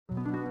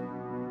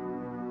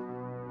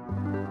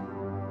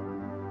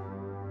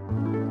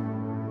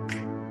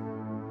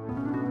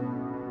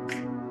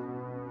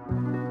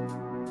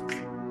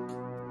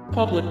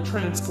Public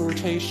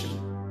transportation.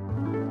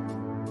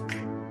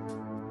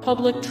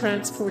 Public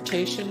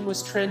transportation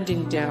was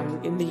trending down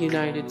in the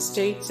United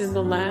States in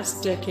the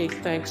last decade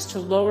thanks to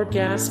lower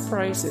gas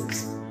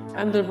prices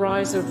and the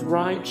rise of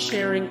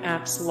ride-sharing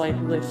apps like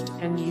Lyft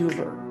and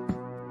Uber.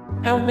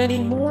 How many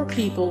more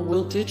people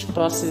will ditch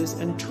buses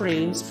and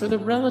trains for the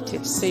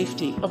relative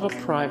safety of a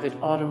private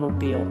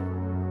automobile?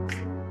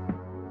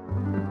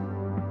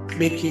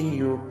 Making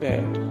your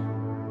bed.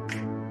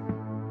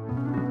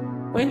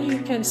 When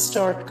you can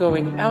start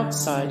going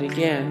outside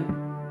again,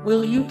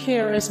 will you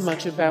care as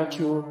much about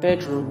your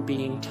bedroom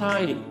being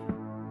tidy?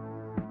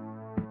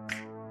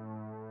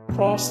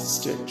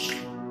 Cross-stitch.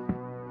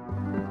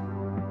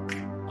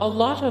 A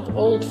lot of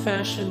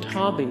old-fashioned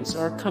hobbies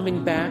are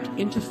coming back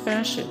into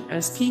fashion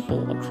as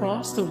people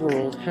across the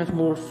world have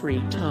more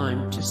free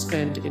time to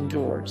spend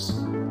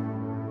indoors.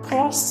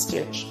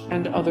 Cross-stitch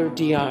and other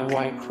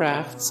DIY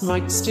crafts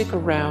might stick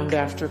around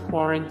after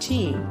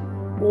quarantine,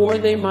 or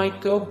they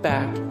might go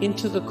back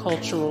into the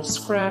cultural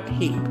scrap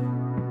heap.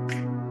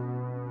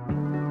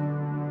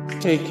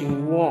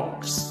 Taking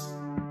walks.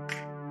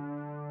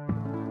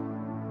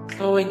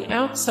 Going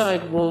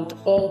outside won't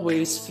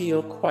always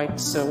feel quite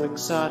so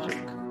exotic.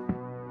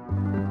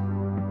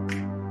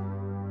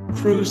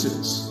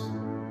 Cruises.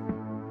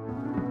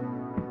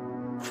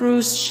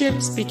 Cruise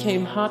ships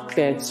became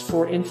hotbeds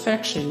for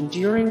infection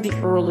during the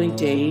early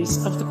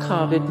days of the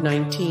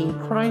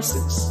COVID-19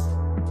 crisis.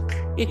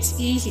 It's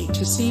easy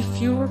to see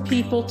fewer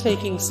people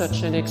taking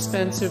such an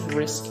expensive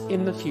risk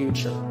in the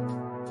future.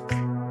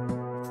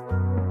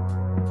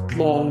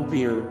 Long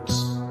beards.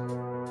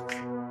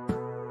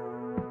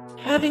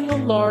 Having a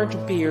large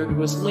beard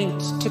was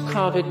linked to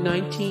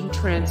COVID-19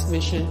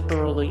 transmission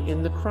early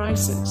in the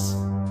crisis.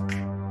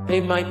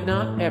 They might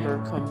not ever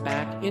come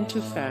back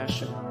into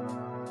fashion.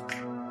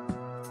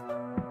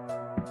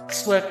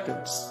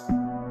 Sweatpants.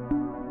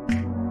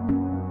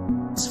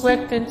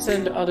 Sweatpants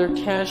and other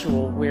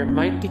casual wear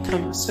might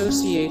become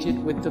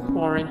associated with the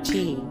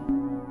quarantine,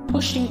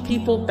 pushing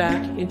people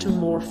back into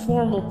more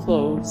formal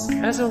clothes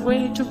as a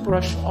way to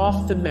brush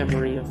off the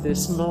memory of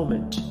this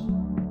moment.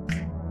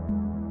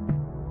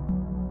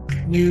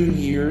 New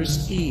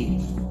Year's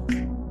Eve.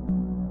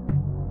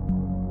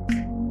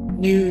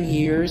 New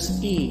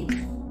Year's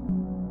Eve.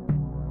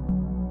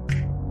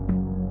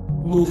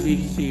 Movie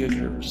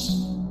theaters.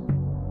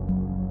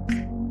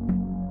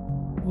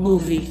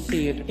 Movie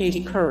theater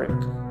etiquette.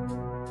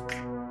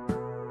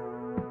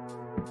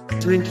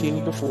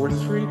 Drinking before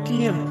 3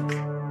 p.m.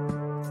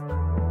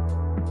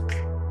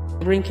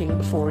 Drinking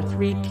before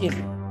 3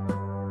 p.m.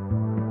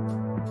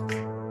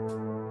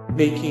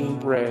 Baking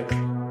bread.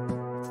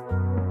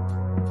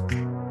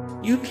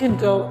 You can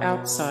go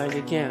outside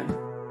again.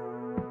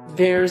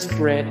 There's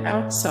bread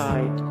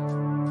outside.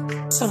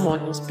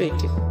 Someone is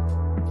baking.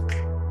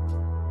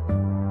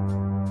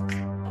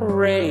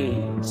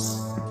 Parades.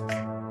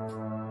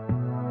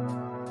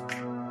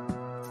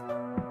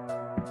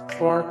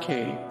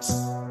 Barcades.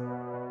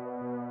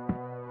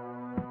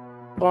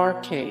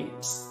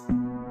 Barcades.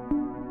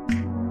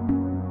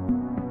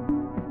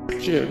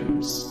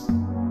 Gyms.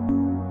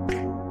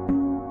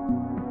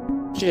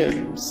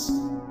 Gyms.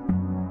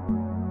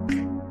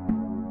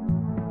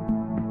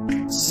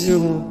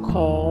 Zoom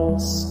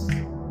calls.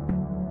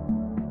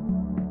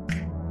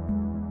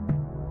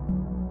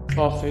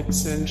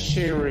 Buffets and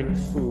sharing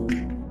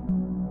food.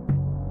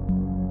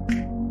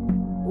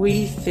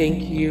 We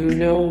think you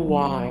know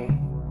why.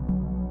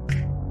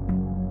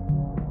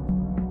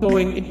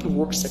 Going into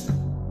work sick.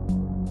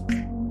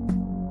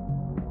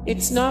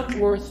 It's not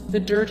worth the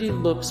dirty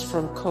looks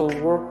from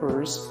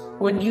co-workers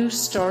when you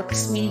start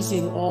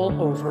sneezing all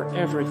over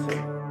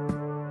everything.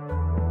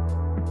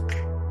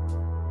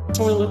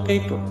 Toilet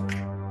paper.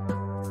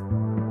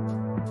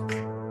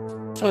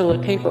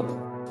 Toilet paper.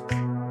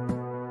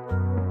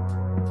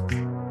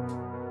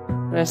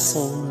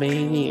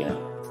 WrestleMania.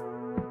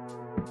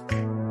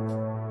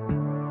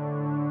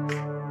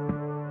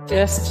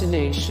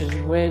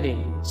 Destination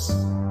weddings.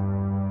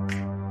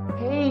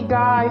 Hey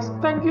guys,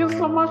 thank you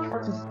so much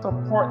for the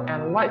support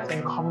and likes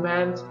and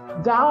comments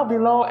down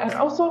below, and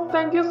also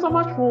thank you so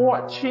much for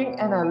watching,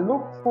 and I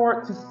look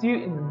forward to see you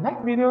in the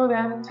next video.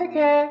 Then take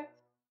care.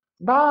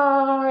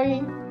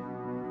 Bye.